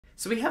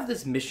So we have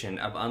this mission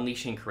of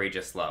unleashing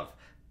courageous love,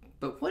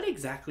 but what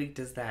exactly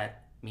does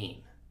that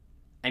mean?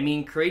 I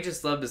mean,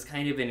 courageous love is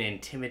kind of an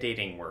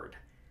intimidating word.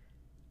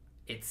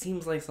 It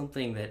seems like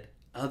something that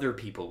other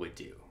people would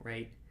do,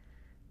 right?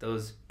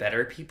 Those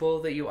better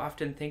people that you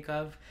often think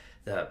of,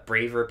 the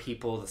braver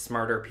people, the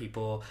smarter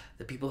people,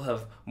 the people who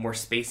have more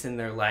space in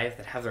their life,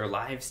 that have their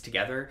lives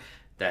together,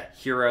 the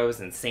heroes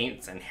and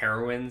saints and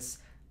heroines,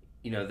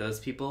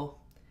 those people.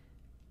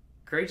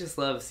 Courageous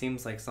love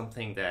seems like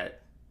something that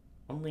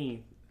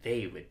only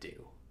they would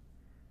do.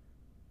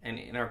 And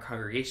in our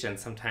congregation,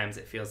 sometimes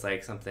it feels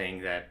like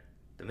something that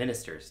the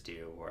ministers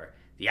do or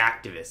the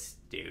activists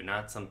do,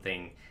 not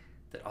something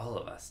that all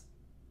of us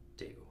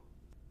do.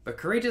 But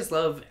courageous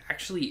love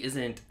actually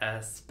isn't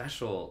a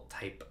special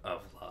type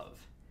of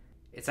love.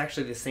 It's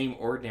actually the same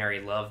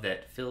ordinary love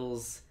that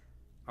fills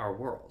our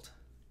world.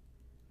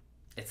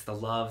 It's the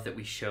love that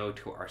we show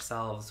to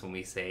ourselves when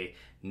we say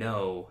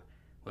no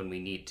when we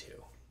need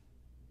to.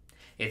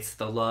 It's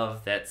the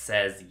love that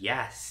says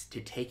yes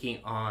to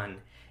taking on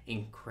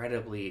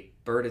incredibly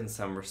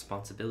burdensome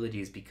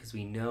responsibilities because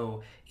we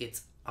know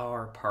it's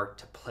our part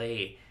to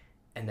play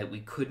and that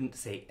we couldn't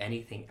say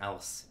anything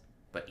else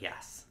but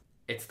yes.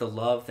 It's the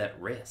love that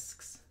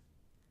risks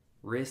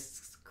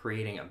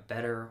creating a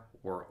better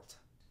world,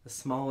 the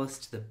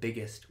smallest to the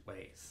biggest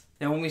ways.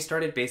 Now, when we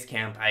started Base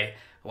Camp, I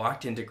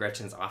walked into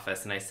Gretchen's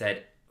office and I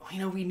said,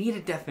 we need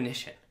a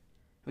definition.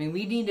 We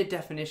need a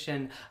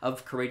definition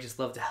of courageous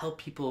love to help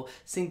people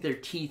sink their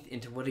teeth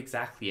into what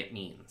exactly it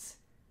means.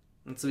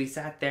 And so we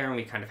sat there and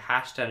we kind of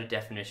hashed out a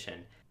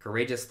definition.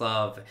 Courageous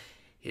love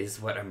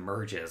is what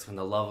emerges when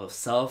the love of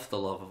self, the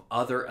love of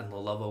other, and the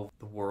love of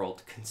the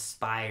world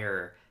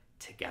conspire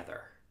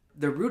together.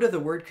 The root of the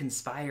word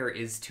conspire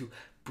is to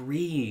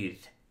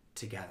breathe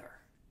together,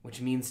 which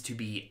means to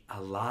be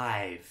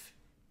alive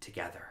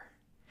together,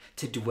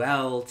 to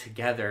dwell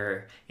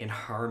together in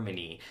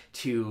harmony,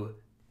 to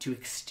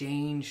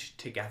exchange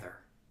together.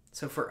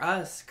 So for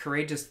us,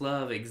 courageous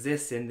love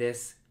exists in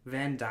this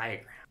Venn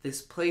diagram,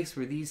 this place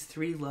where these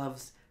three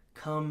loves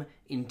come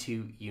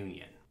into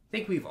union. I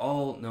think we've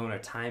all known a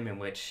time in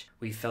which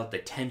we felt the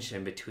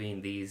tension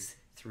between these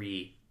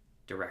three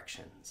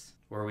directions,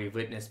 where we've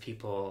witnessed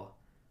people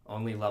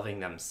only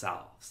loving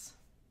themselves,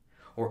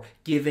 or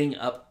giving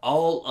up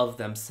all of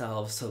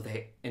themselves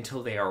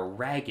until they are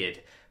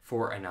ragged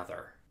for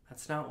another.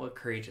 That's not what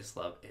courageous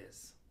love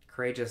is.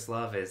 Courageous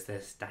love is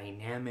this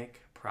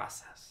dynamic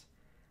process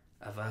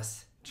of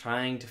us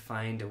trying to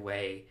find a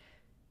way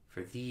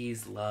for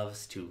these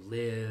loves to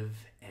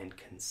live and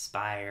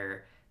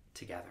conspire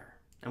together.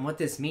 And what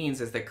this means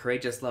is that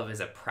courageous love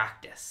is a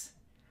practice,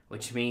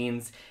 which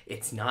means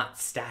it's not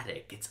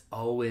static, it's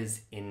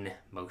always in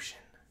motion,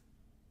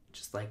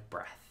 just like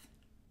breath.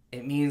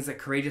 It means that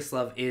courageous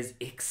love is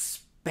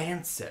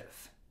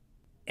expansive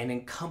and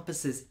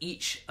encompasses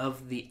each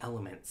of the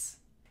elements.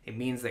 It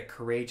means that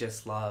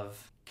courageous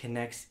love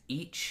connects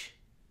each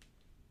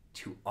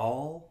to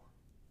all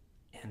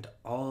and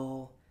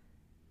all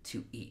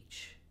to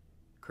each.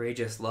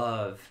 Courageous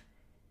love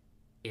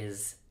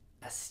is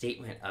a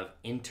statement of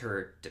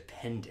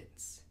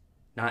interdependence.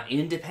 Not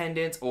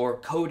independence or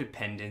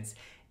codependence,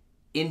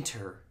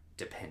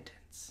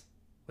 interdependence.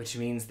 Which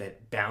means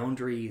that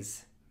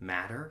boundaries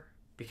matter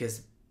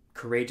because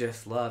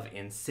courageous love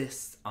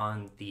insists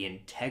on the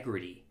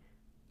integrity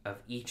of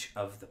each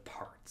of the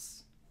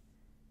parts.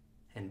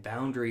 And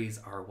boundaries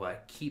are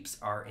what keeps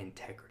our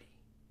integrity.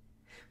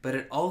 But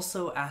it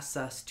also asks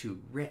us to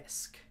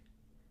risk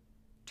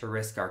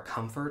our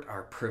comfort,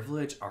 our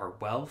privilege, our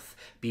wealth,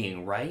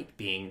 being right,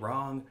 being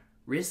wrong,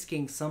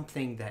 risking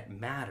something that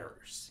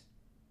matters.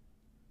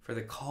 For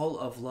the call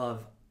of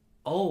love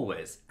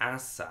always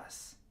asks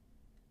us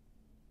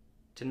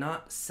to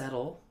not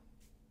settle,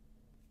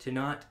 to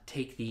not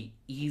take the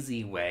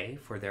easy way,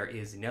 for there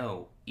is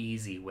no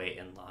easy way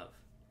in love,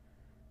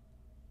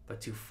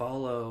 but to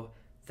follow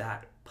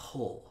that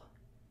pull,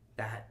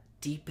 that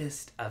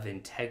deepest of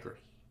integrity,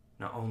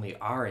 not only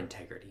our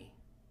integrity,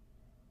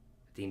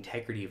 but the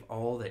integrity of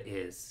all that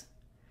is,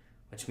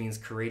 which means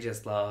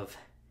courageous love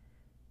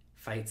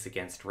fights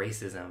against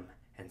racism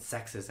and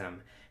sexism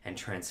and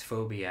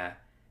transphobia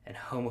and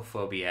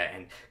homophobia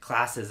and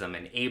classism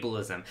and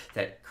ableism,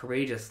 that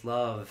courageous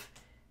love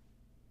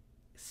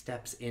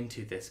steps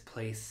into this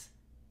place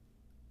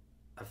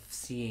of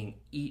seeing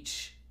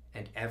each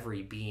and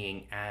every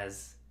being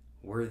as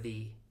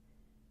worthy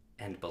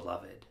and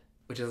beloved,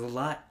 which is a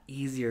lot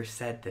easier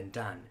said than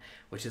done,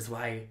 which is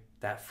why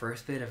that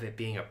first bit of it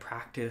being a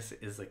practice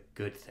is a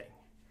good thing,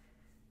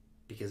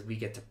 because we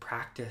get to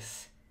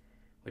practice,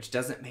 which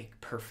doesn't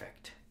make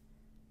perfect,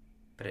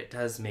 but it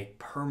does make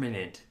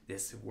permanent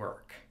this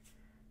work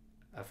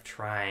of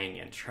trying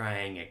and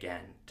trying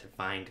again to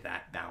find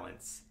that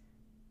balance,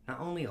 not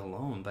only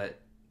alone, but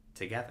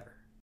together.